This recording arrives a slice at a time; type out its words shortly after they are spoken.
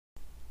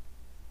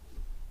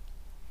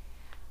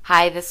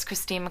Hi, this is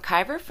Christine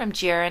McIver from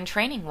GRN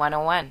Training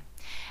 101.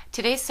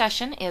 Today's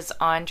session is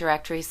on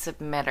Directory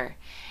Submitter.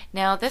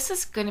 Now this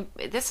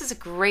is a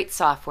great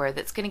software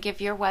that's going to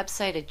give your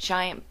website a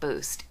giant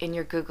boost in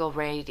your Google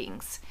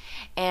ratings,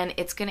 and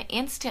it's going to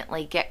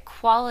instantly get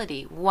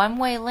quality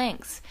one-way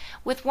links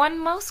with one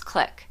mouse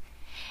click.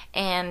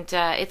 And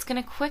it's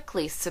going to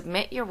quickly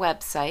submit your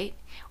website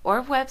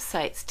or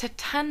websites to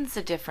tons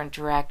of different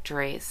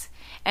directories.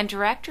 And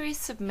Directory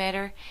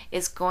Submitter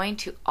is going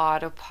to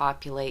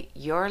auto-populate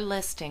your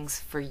listings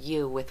for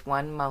you with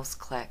one mouse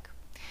click.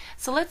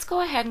 So let's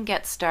go ahead and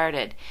get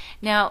started.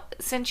 Now,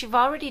 since you've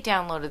already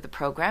downloaded the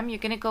program, you're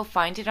going to go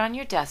find it on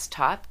your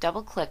desktop,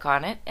 double click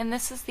on it, and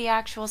this is the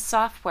actual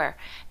software.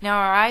 Now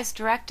our eyes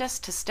direct us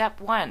to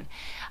step one.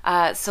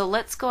 So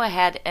let's go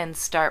ahead and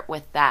start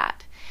with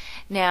that.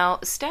 Now,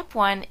 step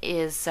one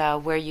is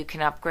where you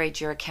can upgrade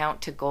your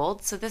account to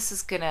gold. So this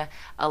is going to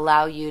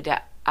allow you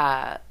to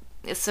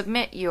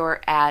submit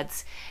your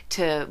ads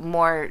to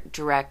more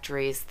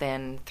directories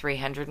than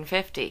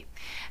 350.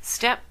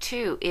 Step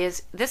two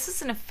is this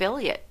is an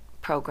affiliate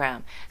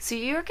program. So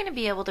you're going to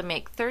be able to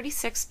make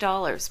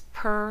 $36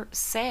 per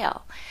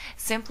sale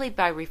simply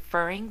by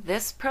referring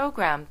this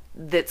program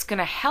that's going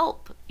to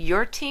help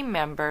your team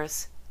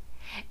members,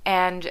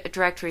 and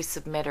Directory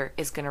Submitter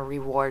is going to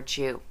reward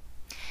you.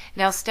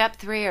 Now, step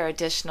three are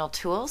additional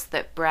tools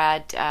that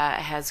Brad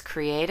has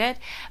created,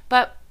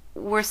 but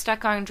we're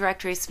stuck on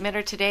Directory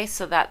Submitter today,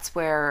 so that's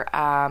where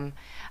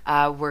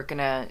we're going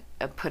to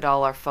put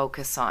all our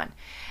focus on.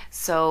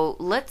 So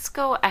let's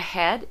go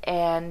ahead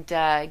and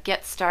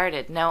get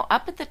started. Now,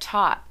 up at the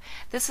top,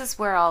 this is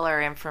where all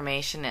our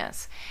information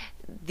is.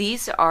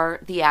 These are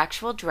the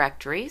actual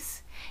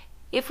directories.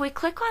 If we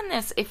click on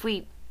this, if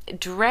we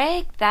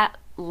drag that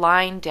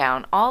line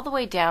down all the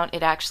way down,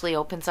 it actually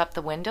opens up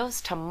the windows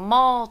to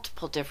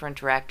multiple different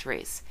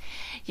directories.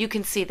 You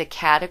can see the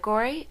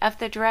category of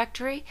the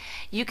directory.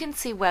 You can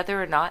see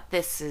whether or not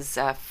this is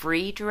a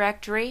free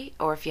directory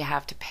or if you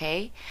have to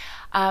pay.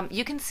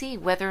 You can see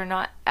whether or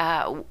not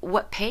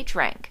what page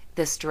rank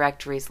this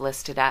directory is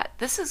listed at.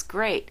 This is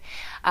great.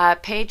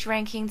 Page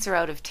rankings are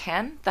out of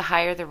 10. The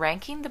higher the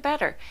ranking, the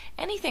better.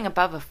 Anything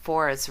above a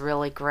 4 is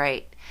really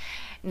great.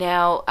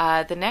 Now,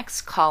 the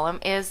next column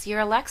is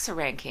your Alexa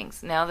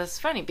rankings. Now, this is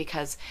funny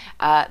because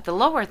the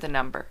lower the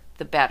number,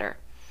 the better.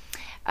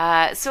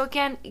 So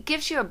again, it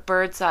gives you a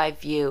bird's eye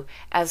view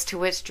as to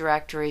which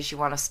directories you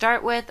want to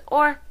start with,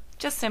 or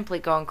just simply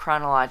go in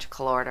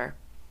chronological order.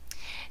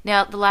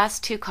 Now, the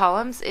last two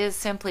columns is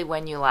simply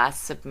when you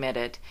last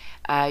submitted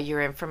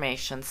your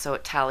information, so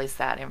it tallies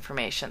that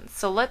information.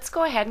 So let's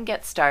go ahead and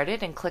get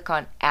started and click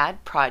on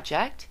Add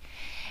Project,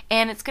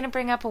 and it's going to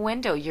bring up a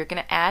window. You're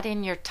going to add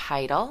in your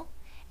title,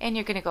 and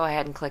you're going to go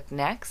ahead and click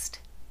Next.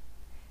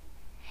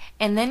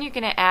 And then you're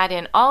going to add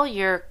in all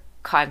your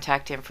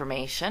contact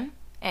information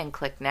and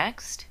click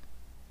Next.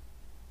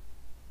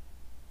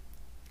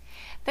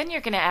 Then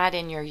you're going to add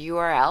in your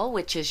URL,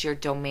 which is your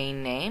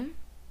domain name.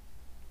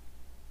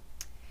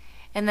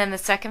 And then the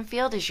second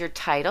field is your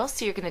title,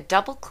 so you're going to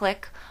double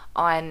click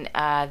on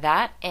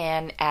that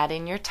and add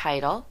in your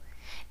title.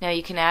 Now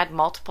you can add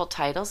multiple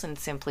titles and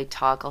simply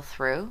toggle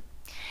through.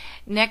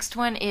 Next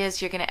one is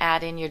you're going to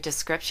add in your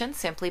description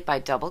simply by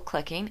double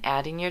clicking,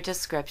 add in your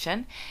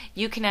description.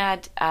 You can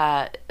add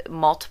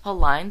multiple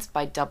lines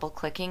by double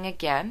clicking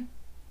again,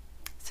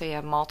 so you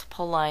have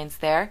multiple lines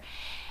there.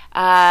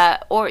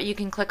 Or you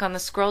can click on the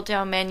scroll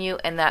down menu,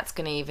 and that's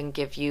going to even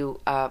give you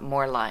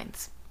more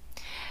lines.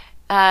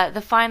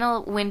 The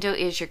final window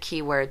is your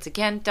keywords.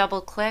 Again,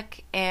 double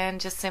click and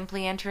just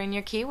simply enter in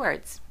your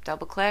keywords.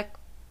 Double click,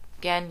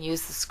 again,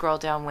 use the scroll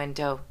down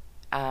window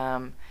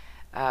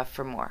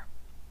for more.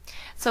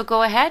 So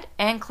go ahead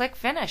and click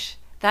Finish.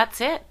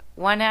 That's it.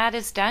 One ad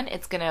is done.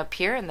 It's going to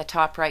appear in the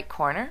top right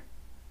corner.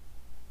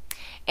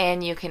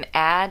 And you can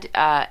add,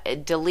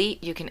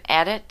 delete, you can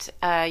edit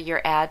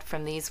your ad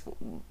from these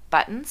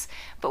buttons.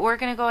 But we're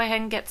going to go ahead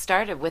and get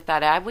started with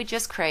that ad we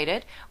just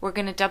created. We're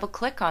going to double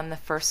click on the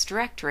first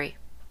directory.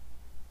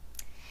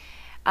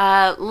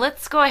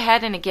 Let's go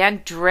ahead and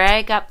again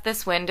drag up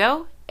this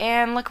window.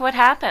 And look what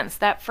happens.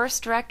 That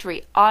first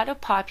directory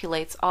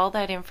auto-populates all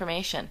that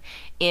information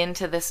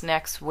into this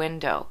next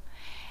window.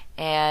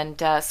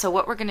 And so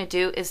what we're going to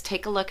do is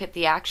take a look at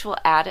the actual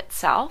ad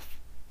itself.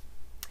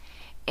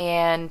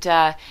 And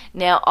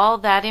now all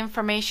that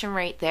information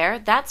right there,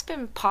 that's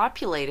been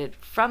populated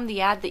from the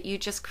ad that you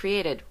just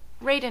created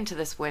right into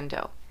this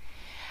window.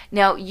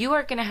 Now you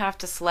are going to have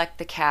to select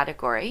the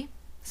category.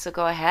 So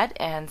go ahead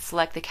and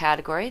select the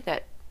category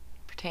that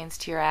pertains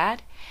to your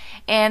ad,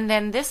 and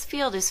then this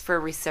field is for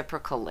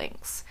reciprocal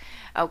links.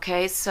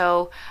 Okay,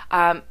 so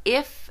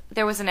if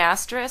there was an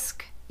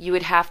asterisk, you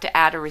would have to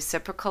add a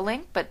reciprocal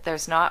link, but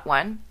there's not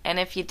one, and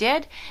if you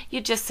did,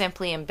 you just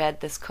simply embed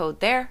this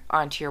code there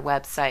onto your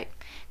website.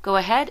 Go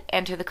ahead,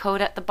 enter the code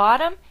at the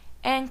bottom,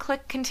 and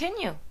click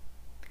Continue,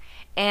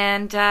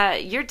 and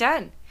you're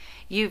done.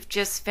 You've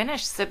just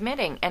finished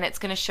submitting, and it's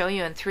going to show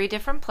you in 3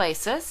 different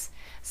places.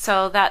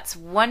 So that's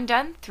one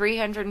done,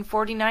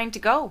 349 to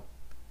go.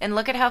 And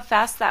look at how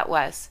fast that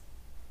was.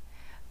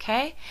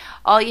 Okay,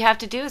 all you have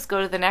to do is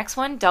go to the next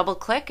one, double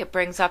click, it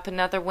brings up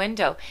another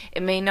window.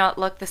 It may not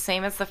look the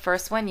same as the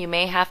first one. You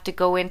may have to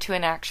go into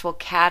an actual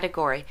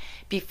category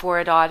before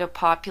it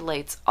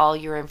auto-populates all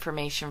your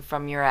information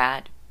from your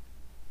ad.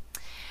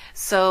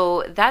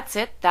 So that's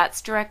it.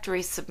 That's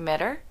Directory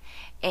Submitter.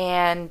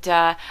 And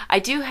I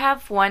do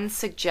have one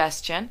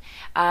suggestion,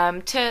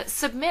 to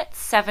submit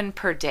 7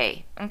 per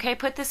day. Okay,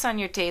 put this on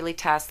your daily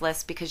task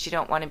list because you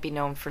don't want to be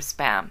known for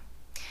spam.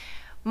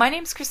 My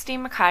name's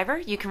Christine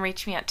McIver. You can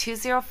reach me at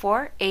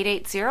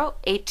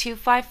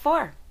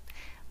 204-880-8254.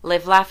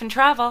 Live, laugh, and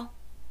travel.